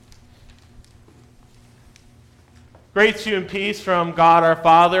Grace to you and peace from God our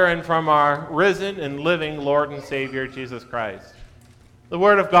Father and from our risen and living Lord and Savior, Jesus Christ. The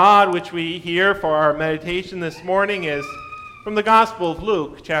Word of God which we hear for our meditation this morning is from the Gospel of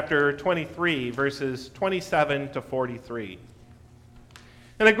Luke, chapter 23, verses 27 to 43.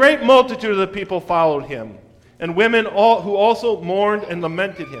 And a great multitude of the people followed him, and women who also mourned and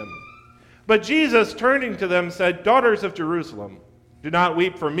lamented him. But Jesus, turning to them, said, "Daughters of Jerusalem, do not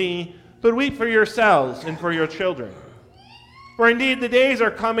weep for me, but weep for yourselves and for your children. For indeed the days are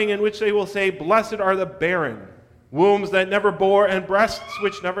coming in which they will say, 'Blessed are the barren, wombs that never bore, and breasts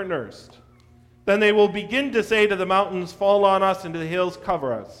which never nursed.' Then they will begin to say to the mountains, 'Fall on us,' and to the hills,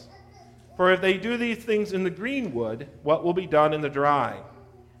 'Cover us.' For if they do these things in the green wood, what will be done in the dry?"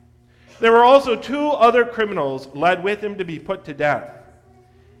 There were also 2 other criminals led with him to be put to death.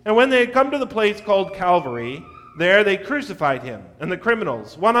 And when they had come to the place called Calvary, there they crucified him and the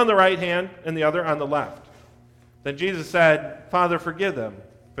criminals, one on the right hand and the other on the left. Then Jesus said, "Father, forgive them,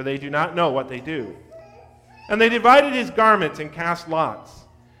 for they do not know what they do." And they divided his garments and cast lots.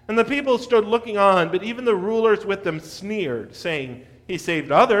 And the people stood looking on, but even the rulers with them sneered, saying, "He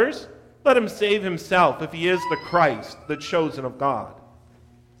saved others, let him save himself if he is the Christ, the chosen of God."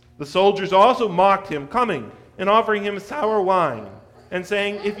 The soldiers also mocked him, coming and offering him sour wine, and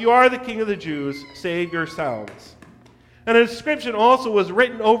saying, "If you are the king of the Jews, save yourselves." And an inscription also was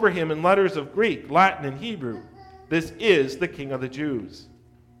written over him in letters of Greek, Latin, and Hebrew, "This is the King of the Jews."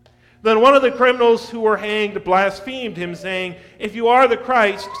 Then one of the criminals who were hanged blasphemed him, saying, "If you are the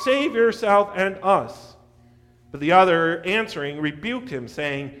Christ, save yourself and us." But the other, answering, rebuked him,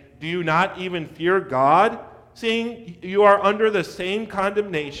 saying, "Do you not even fear God, seeing you are under the same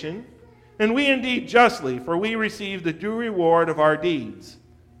condemnation? And we indeed justly, for we receive the due reward of our deeds.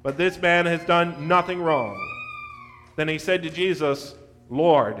 But this man has done nothing wrong." Then he said to Jesus,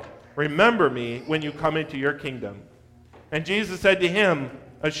 "Lord, remember me when you come into your kingdom." And Jesus said to him,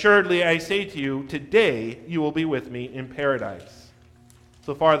 "Assuredly I say to you, today you will be with me in paradise."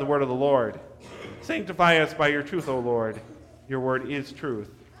 So far the word of the Lord. Sanctify us by your truth, O Lord. Your word is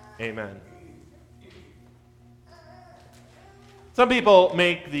truth. Amen. Some people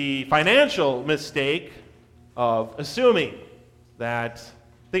make the financial mistake of assuming that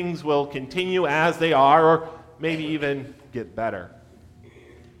things will continue as they are, or maybe even get better.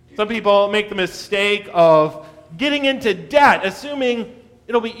 Some people make the mistake of getting into debt, assuming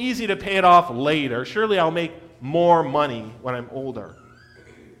it'll be easy to pay it off later. Surely I'll make more money when I'm older.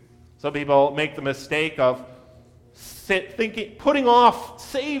 Some people make the mistake of putting off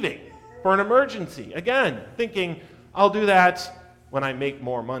saving for an emergency. Again, thinking, I'll do that when I make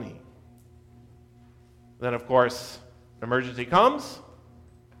more money. Then, of course, an emergency comes.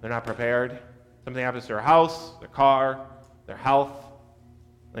 They're not prepared. Something happens to their house, their car, their health.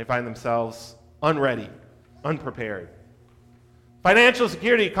 They find themselves unready, unprepared. Financial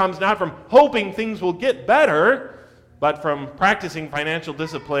security comes not from hoping things will get better, but from practicing financial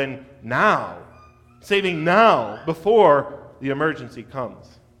discipline now, saving now before the emergency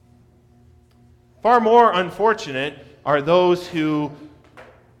comes. Far more unfortunate are those who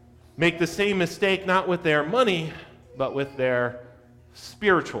make the same mistake not with their money, but with their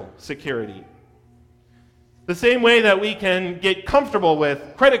spiritual security. The same way that we can get comfortable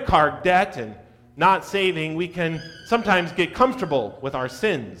with credit card debt and not saving, we can sometimes get comfortable with our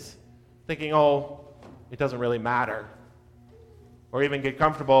sins, thinking, oh, it doesn't really matter. Or even get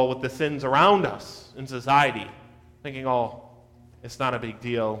comfortable with the sins around us in society, thinking, oh, it's not a big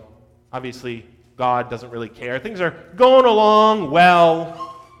deal. Obviously, God doesn't really care. Things are going along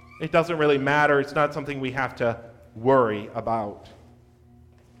well. It doesn't really matter. It's not something we have to worry about.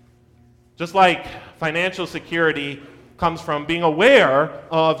 Just like financial security comes from being aware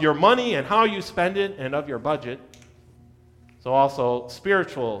of your money and how you spend it and of your budget, so also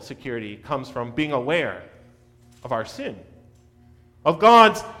spiritual security comes from being aware of our sin, of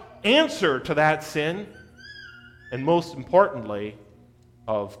God's answer to that sin, and most importantly,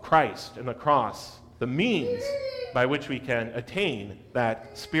 of Christ and the cross, the means by which we can attain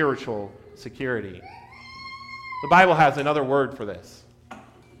that spiritual security. The Bible has another word for this.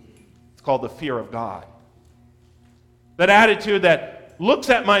 It's called the fear of God. That attitude that looks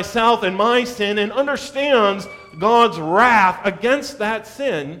at myself and my sin and understands God's wrath against that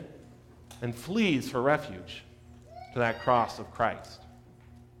sin and flees for refuge to that cross of Christ.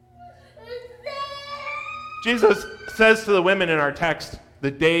 Jesus says to the women in our text, the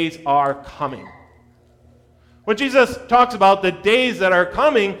days are coming. When Jesus talks about the days that are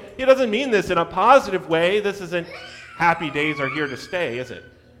coming, he doesn't mean this in a positive way. This isn't happy days are here to stay, is it?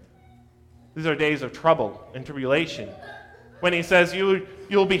 These are days of trouble and tribulation. when he says,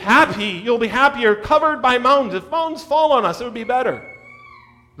 you'll be happy, you'll be happier covered by mountains. If mountains fall on us, it would be better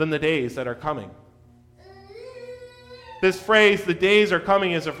than the days that are coming. This phrase, the days are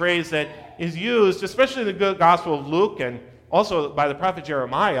coming, is a phrase that is used, especially in the Gospel of Luke and also by the prophet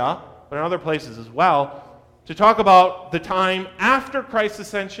Jeremiah, but in other places as well, to talk about the time after Christ's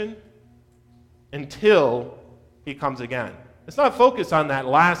ascension until he comes again. It's not focused on that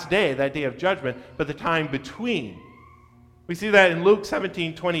last day, that day of judgment, but the time between. We see that in Luke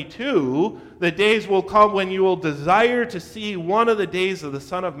 17:22, the days will come when you will desire to see one of the days of the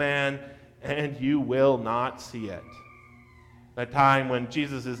Son of Man, and you will not see it. That time when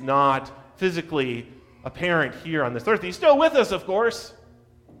Jesus is not physically apparent here on this earth. He's still with us, of course,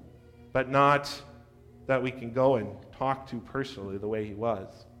 but not that we can go and talk to personally the way he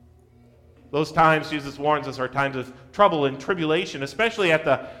was. Those times, Jesus warns us, are times of trouble and tribulation, especially at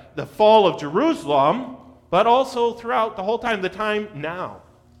the fall of Jerusalem, but also throughout the whole time, the time now.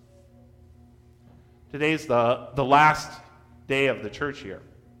 Today's the last day of the church year.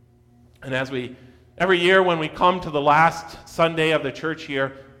 And every year when we come to the last Sunday of the church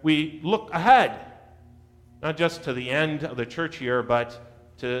year, we look ahead, not just to the end of the church year, but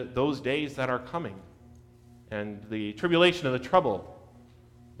to those days that are coming and the tribulation and the trouble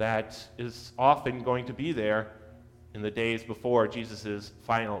that is often going to be there in the days before Jesus'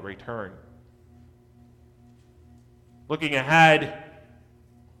 final return. Looking ahead,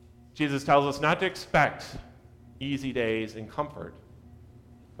 Jesus tells us not to expect easy days and comfort,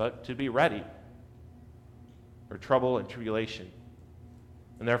 but to be ready for trouble and tribulation.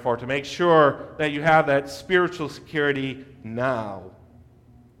 And therefore, to make sure that you have that spiritual security now,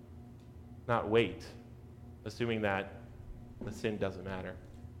 not wait, assuming that the sin doesn't matter.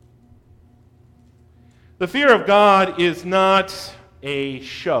 The fear of God is not a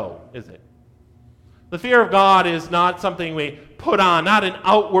show, is it? The fear of God is not something we put on, not an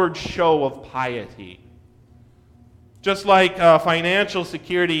outward show of piety. Just like financial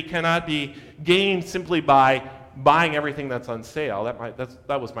security cannot be gained simply by buying everything that's on sale.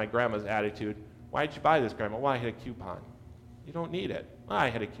 That was my grandma's attitude. Why did you buy this, Grandma? Well, I had a coupon. You don't need it. Well, I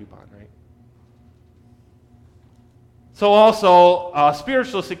had a coupon, right? So also,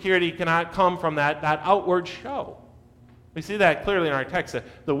 spiritual security cannot come from that outward show. We see that clearly in our text.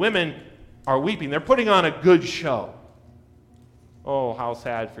 The women are weeping. They're putting on a good show. Oh, how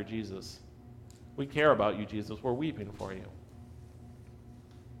sad for Jesus. We care about you, Jesus. We're weeping for you.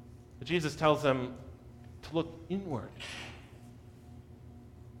 But Jesus tells them to look inward.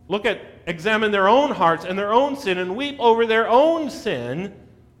 Examine their own hearts and their own sin and weep over their own sin,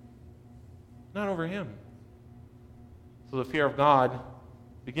 not over him. So the fear of God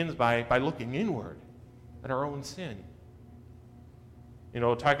begins by looking inward at our own sin.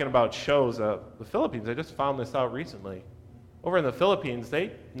 Talking about shows, the Philippines, I just found this out recently. Over in the Philippines,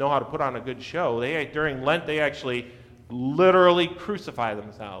 they know how to put on a good show. During Lent, they actually literally crucify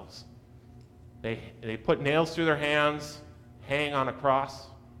themselves. They put nails through their hands, hang on a cross,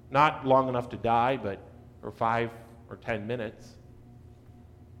 not long enough to die, but for 5 or 10 minutes.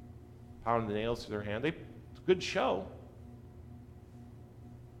 Pound the nails through their hand. It's a good show.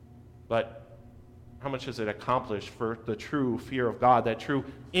 But how much does it accomplish for the true fear of God, that true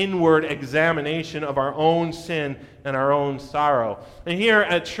inward examination of our own sin and our own sorrow? And here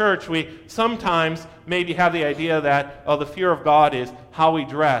at church, we sometimes maybe have the idea that the fear of God is how we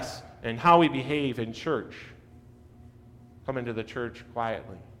dress and how we behave in church. Come into the church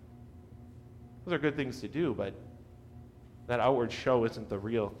quietly. Those are good things to do, but that outward show isn't the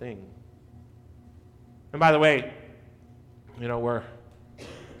real thing. And by the way, we're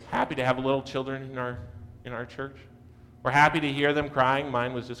happy to have little children in our church. We're happy to hear them crying.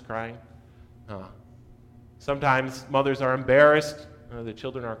 Mine was just crying. Sometimes mothers are embarrassed. The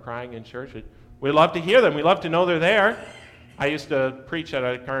children are crying in church. We love to hear them. We love to know they're there. I used to preach at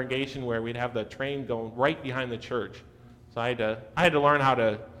a congregation where we'd have the train going right behind the church. So I had to learn how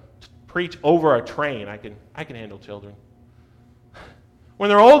to preach over a train. I can handle children. When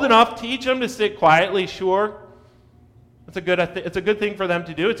they're old enough, teach them to sit quietly, sure. It's a good thing for them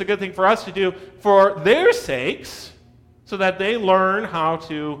to do. It's a good thing for us to do for their sakes, so that they learn how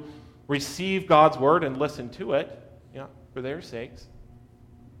to receive God's word and listen to it, for their sakes.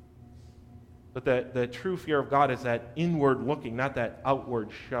 But the true fear of God is that inward looking, not that outward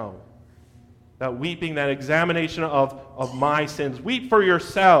show. That weeping, that examination of my sins. Weep for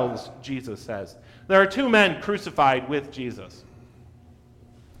yourselves, Jesus says. There are 2 men crucified with Jesus.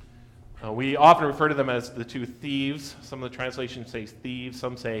 We often refer to them as the 2 thieves. Some of the translations say thieves,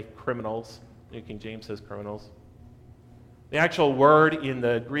 some say criminals. New King James says criminals. The actual word in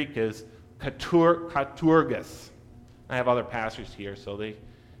the Greek is katurgos. I have other pastors here, so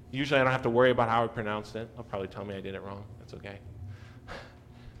usually I don't have to worry about how I pronounced it. They'll probably tell me I did it wrong. That's okay.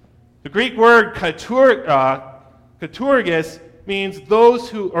 The Greek word katurgis means those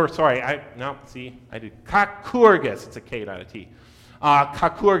who, I did kakurgis. It's a K, not a T.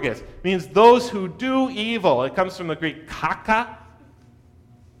 Kakurgis means those who do evil. It comes from the Greek kaka.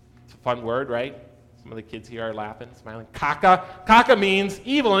 It's a fun word, right? Some of the kids here are laughing, smiling. Kaka. Kaka means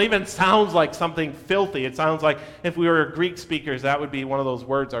evil, and even sounds like something filthy. It sounds like if we were Greek speakers, that would be one of those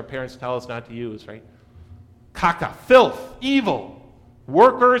words our parents tell us not to use, right? Kaka, filth, evil,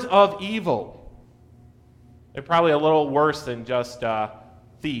 workers of evil. They're probably a little worse than just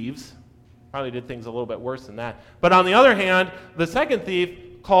thieves. Probably did things a little bit worse than that. But on the other hand, the second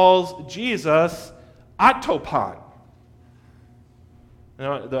thief calls Jesus atopon.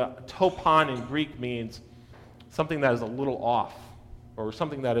 The topon in Greek means something that is a little off, or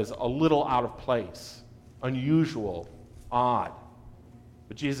something that is a little out of place, unusual, odd.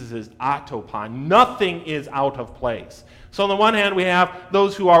 But Jesus is atopon. Nothing is out of place. So on the one hand, we have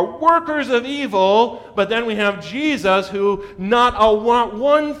those who are workers of evil, but then we have Jesus who not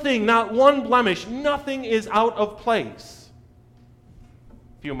one thing, not one blemish, nothing is out of place.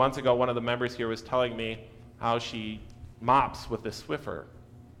 A few months ago, one of the members here was telling me how she mops with the Swiffer.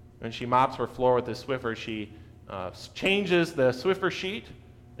 When she mops her floor with the Swiffer, she changes the Swiffer sheet,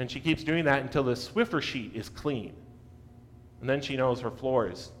 and she keeps doing that until the Swiffer sheet is clean. And then she knows her floor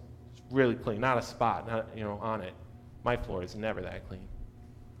is really clean, not a spot, on it. My floor is never that clean.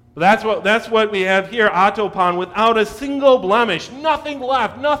 But that's what we have here, atopon, without a single blemish, nothing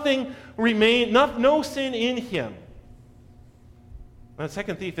left, nothing remained, no sin in him. And the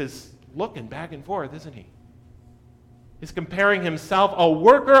second thief is looking back and forth, isn't he? He's comparing himself, a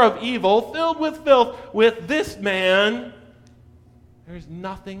worker of evil, filled with filth, with this man. There's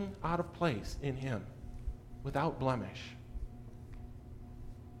nothing out of place in him, without blemish.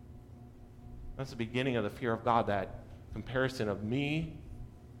 That's the beginning of the fear of God, that comparison of me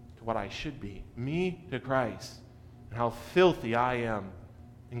to what I should be, me to Christ, and how filthy I am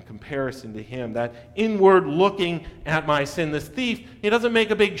in comparison to him, that inward looking at my sin. This thief, he doesn't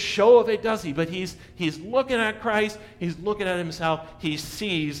make a big show of it, does he? But he's looking at Christ, he's looking at himself, he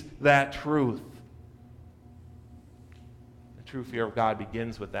sees that truth. The true fear of God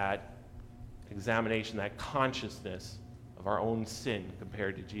begins with that examination, that consciousness of our own sin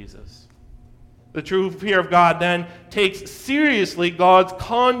compared to Jesus. The true fear of God then takes seriously God's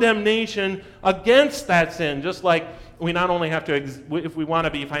condemnation against that sin. Just like we not only have to, if we want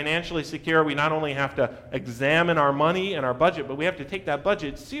to be financially secure, we not only have to examine our money and our budget, but we have to take that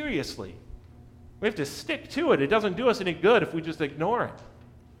budget seriously. We have to stick to it. It doesn't do us any good if we just ignore it.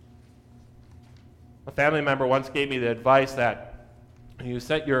 A family member once gave me the advice that you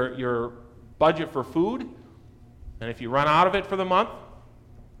set your budget for food, and if you run out of it for the month,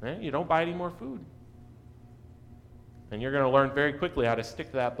 you don't buy any more food. And you're going to learn very quickly how to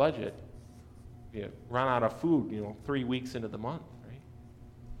stick to that budget. You run out of food, 3 weeks into the month, right?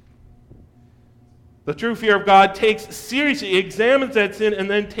 The true fear of God takes seriously, examines that sin, and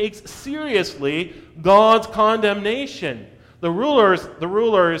then takes seriously God's condemnation. The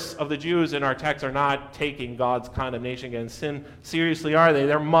rulers of the Jews in our text are not taking God's condemnation against sin seriously, are they?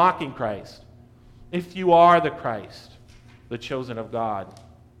 They're mocking Christ. If you are the Christ, the chosen of God,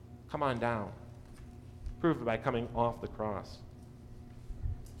 come on down. Prove it by coming off the cross.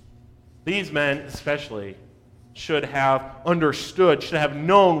 These men especially should have understood, should have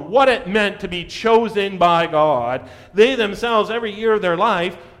known what it meant to be chosen by God. They themselves, every year of their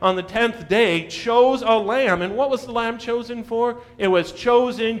life, on the 10th day, chose a lamb. And what was the lamb chosen for? It was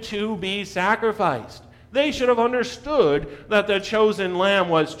chosen to be sacrificed. They should have understood that the chosen lamb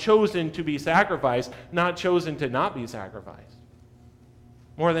was chosen to be sacrificed, not chosen to not be sacrificed.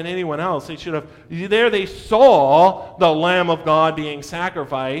 More than anyone else, they saw the Lamb of God being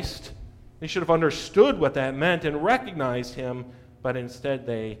sacrificed. They should have understood what that meant and recognized him, but instead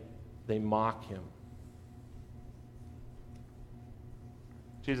they mock him.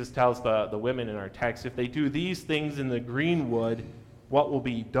 Jesus tells the women in our text, if they do these things in the green wood, what will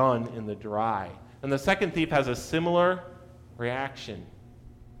be done in the dry? And the second thief has a similar reaction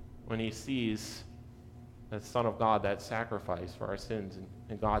when he sees the Son of God, that sacrifice for our sins,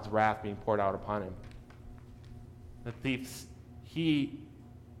 and God's wrath being poured out upon him. The thief,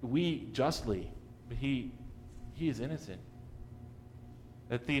 we justly, but he is innocent.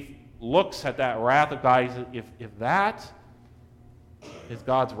 The thief looks at that wrath of God. He says, if that is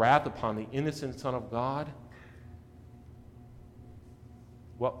God's wrath upon the innocent Son of God,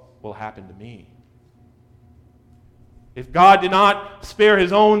 what will happen to me? If God did not spare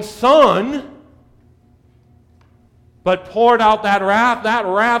his own Son, but poured out that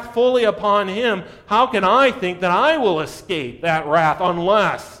wrath fully upon him. How can I think that I will escape that wrath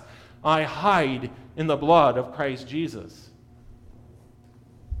unless I hide in the blood of Christ Jesus?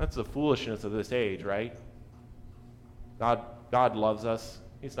 That's the foolishness of this age, right? God loves us.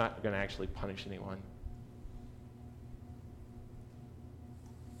 He's not going to actually punish anyone.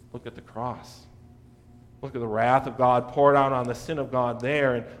 Look at the cross. Look at the wrath of God poured out on the sin of God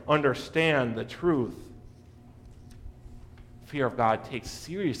there, and understand the truth. Fear of God takes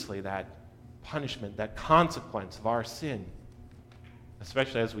seriously that punishment, that consequence of our sin,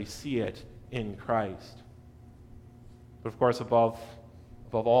 especially as we see it in Christ. But of course, above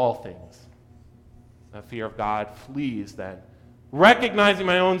all things, the fear of God flees then. Recognizing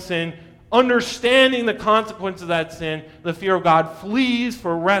my own sin, understanding the consequence of that sin, the fear of God flees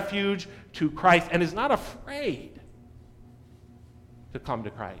for refuge to Christ and is not afraid to come to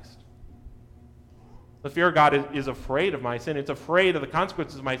Christ. The fear of God is afraid of my sin. It's afraid of the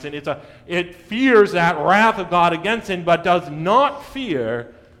consequences of my sin. It fears that wrath of God against sin, but does not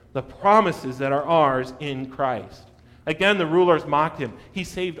fear the promises that are ours in Christ. Again, the rulers mocked him. He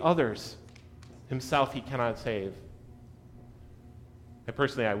saved others. Himself he cannot save.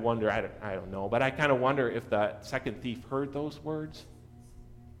 I wonder, I don't know, but I kind of wonder if the second thief heard those words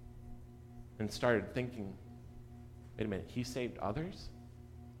and started thinking, wait a minute, he saved others?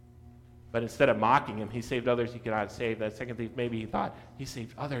 But instead of mocking him, he saved others he cannot save. That second thief, maybe he thought, he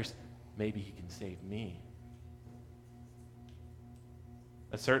saved others, maybe he can save me.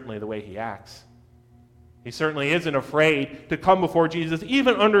 That's certainly the way he acts. He certainly isn't afraid to come before Jesus,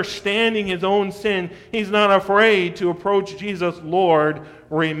 even understanding his own sin. He's not afraid to approach Jesus, Lord,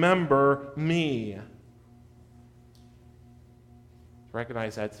 remember me. To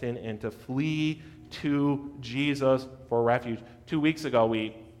recognize that sin and to flee to Jesus for refuge. 2 weeks ago,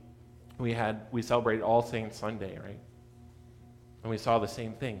 we celebrated All Saints Sunday, right? And we saw the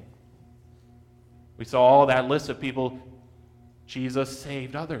same thing. We saw all that list of people. Jesus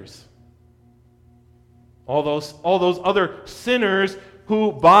saved others. All those other sinners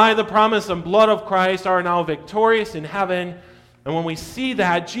who, by the promise and blood of Christ, are now victorious in heaven. And when we see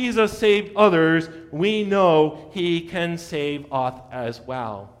that Jesus saved others, we know he can save us as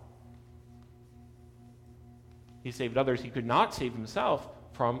well. He saved others. He could not save himself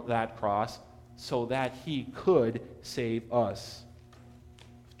from that cross, so that he could save us.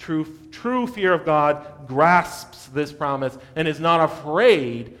 True fear of God grasps this promise and is not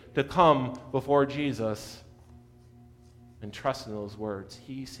afraid to come before Jesus and trust in those words.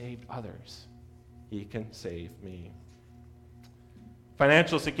 He saved others. He can save me.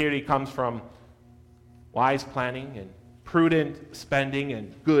 Financial security comes from wise planning and prudent spending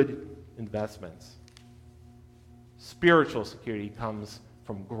and good investments. Spiritual security comes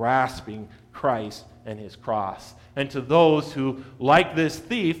from grasping Christ and his cross. And to those who, like this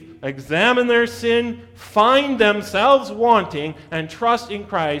thief, examine their sin, find themselves wanting, and trust in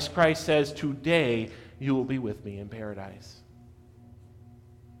Christ, Christ says, today you will be with me in paradise.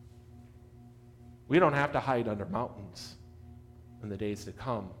 We don't have to hide under mountains in the days to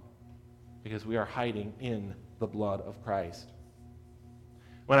come, because we are hiding in the blood of Christ.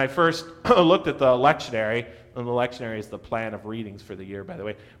 When I first looked at the lectionary, and the lectionary is the plan of readings for the year, by the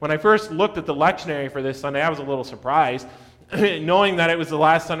way. When I first looked at the lectionary for this Sunday, I was a little surprised. Knowing that it was the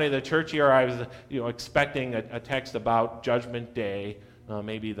last Sunday of the church year, I was expecting a text about Judgment Day,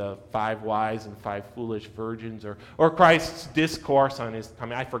 maybe the 5 wise and 5 foolish virgins, or Christ's discourse on his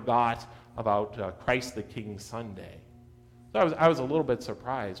coming. I forgot about Christ the King Sunday. So I was a little bit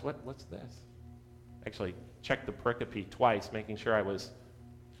surprised. What's this? Actually, checked the pericope twice, making sure I was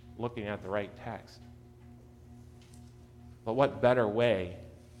looking at the right text. But what better way?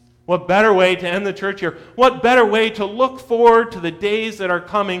 What better way to end the church year? What better way to look forward to the days that are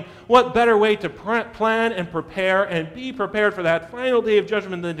coming? What better way to plan and prepare and be prepared for that final day of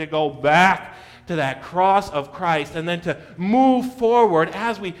judgment than to go back to that cross of Christ and then to move forward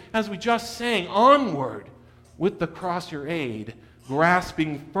as we just sang, onward with the cross your aid,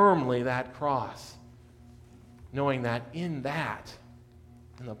 grasping firmly that cross, knowing that in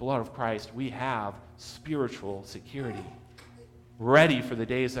the blood of Christ, we have spiritual security, ready for the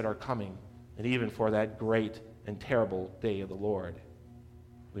days that are coming, and even for that great and terrible day of the Lord.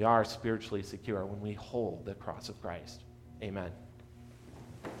 We are spiritually secure when we hold the cross of Christ. Amen.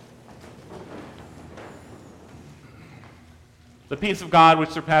 The peace of God, which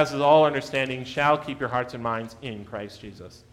surpasses all understanding, shall keep your hearts and minds in Christ Jesus.